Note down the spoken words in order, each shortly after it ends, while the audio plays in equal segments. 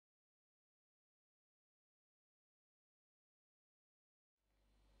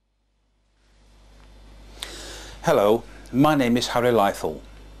Hello, my name is Harry Lythell.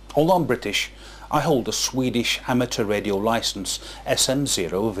 Although I'm British, I hold a Swedish amateur radio licence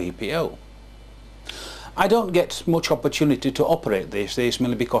SM0 VPO. I don't get much opportunity to operate these days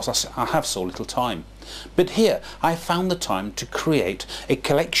mainly because I have so little time. But here I found the time to create a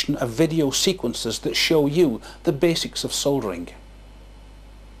collection of video sequences that show you the basics of soldering.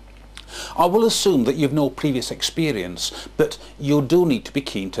 I will assume that you've no previous experience, but you do need to be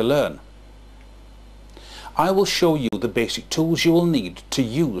keen to learn. I will show you the basic tools you will need to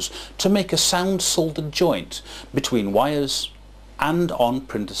use to make a sound soldered joint between wires and on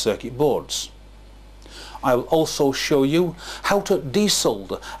printed circuit boards. I will also show you how to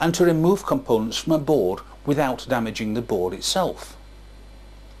desolder and to remove components from a board without damaging the board itself.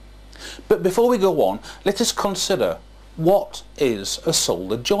 But before we go on, let us consider what is a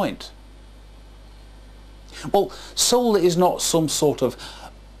soldered joint. Well, solder is not some sort of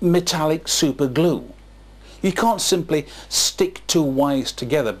metallic super glue. You can't simply stick two wires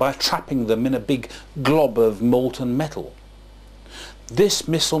together by trapping them in a big glob of molten metal. This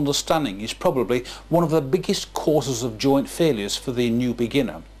misunderstanding is probably one of the biggest causes of joint failures for the new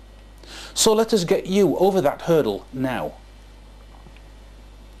beginner. So let us get you over that hurdle now.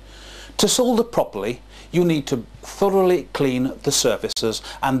 To solder properly, you need to thoroughly clean the surfaces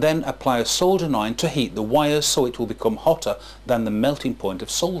and then apply a soldering iron to heat the wires so it will become hotter than the melting point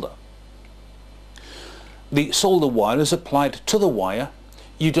of solder. The solder wire is applied to the wire.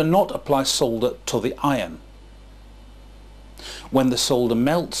 You do not apply solder to the iron. When the solder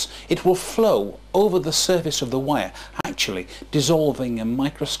melts, it will flow over the surface of the wire, actually dissolving a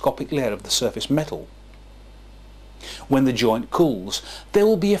microscopic layer of the surface metal. When the joint cools, there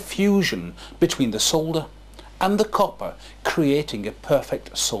will be a fusion between the solder and the copper, creating a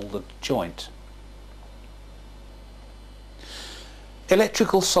perfect soldered joint.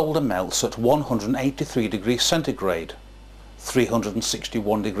 Electrical solder melts at 183 degrees centigrade,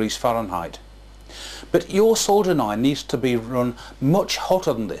 361 degrees Fahrenheit. But your soldering iron needs to be run much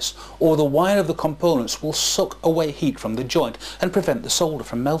hotter than this, or the wire of the components will suck away heat from the joint and prevent the solder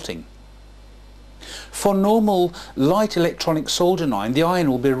from melting. For normal light electronic soldering iron, the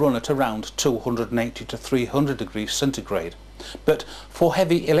iron will be run at around 280 to 300 degrees centigrade. But for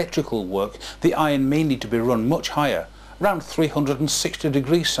heavy electrical work, the iron may need to be run much higher, around 360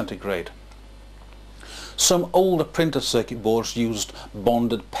 degrees centigrade. Some older printed circuit boards used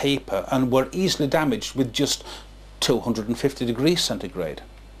bonded paper and were easily damaged with just 250 degrees centigrade.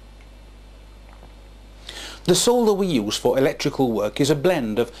 The solder we use for electrical work is a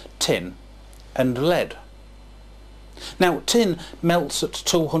blend of tin and lead. Now, tin melts at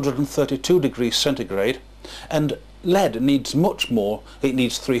 232 degrees centigrade and lead needs much more. It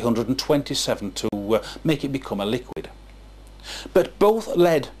needs 327 to make it become a liquid. But both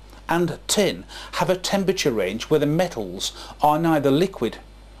lead and tin have a temperature range where the metals are neither liquid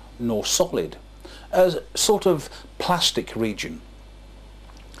nor solid, a sort of plastic region.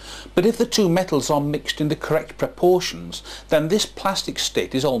 But if the two metals are mixed in the correct proportions, then this plastic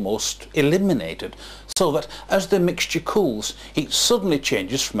state is almost eliminated, so that as the mixture cools, it suddenly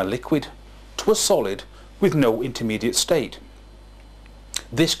changes from a liquid to a solid with no intermediate state.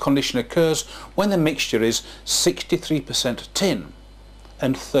 This condition occurs when the mixture is 63% tin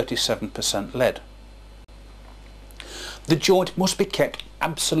and 37% lead. The joint must be kept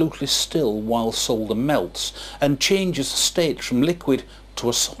absolutely still while solder melts and changes state from liquid to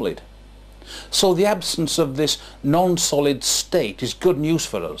a solid. So the absence of this non-solid state is good news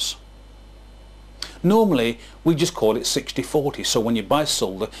for us. Normally we just call it 60-40, so when you buy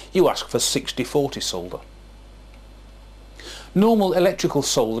solder you ask for 60-40 solder. Normal electrical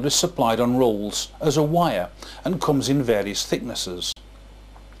solder is supplied on rolls as a wire and comes in various thicknesses.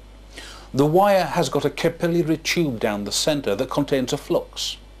 The wire has got a capillary tube down the centre that contains a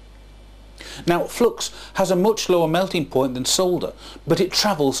flux. Now, flux has a much lower melting point than solder, but it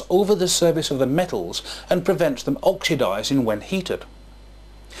travels over the surface of the metals and prevents them oxidising when heated.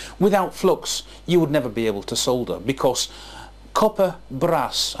 Without flux you would never be able to solder, because copper,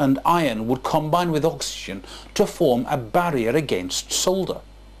 brass and iron would combine with oxygen to form a barrier against solder.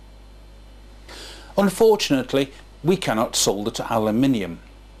 Unfortunately, we cannot solder to aluminium.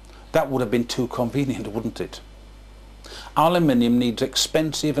 That would have been too convenient, wouldn't it? Aluminium needs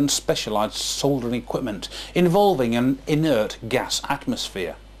expensive and specialised soldering equipment involving an inert gas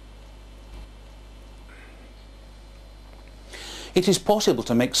atmosphere. It is possible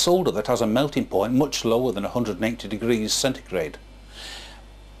to make solder that has a melting point much lower than 180 degrees centigrade.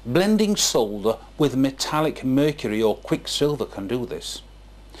 Blending solder with metallic mercury or quicksilver can do this.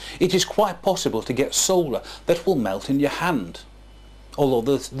 It is quite possible to get solder that will melt in your hand,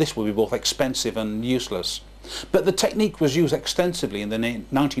 although this will be both expensive and useless. But the technique was used extensively in the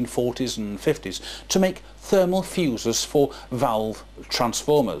 1940s and 50s to make thermal fuses for valve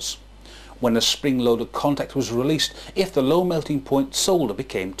transformers, when a spring-loaded contact was released if the low melting point solder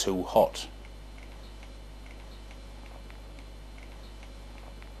became too hot.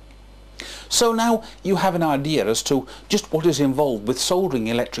 So now you have an idea as to just what is involved with soldering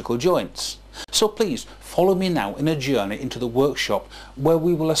electrical joints. So please follow me now in a journey into the workshop where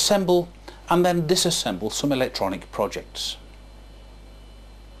we will assemble and then disassemble some electronic projects.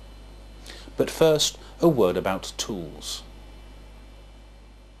 But first, a word about tools.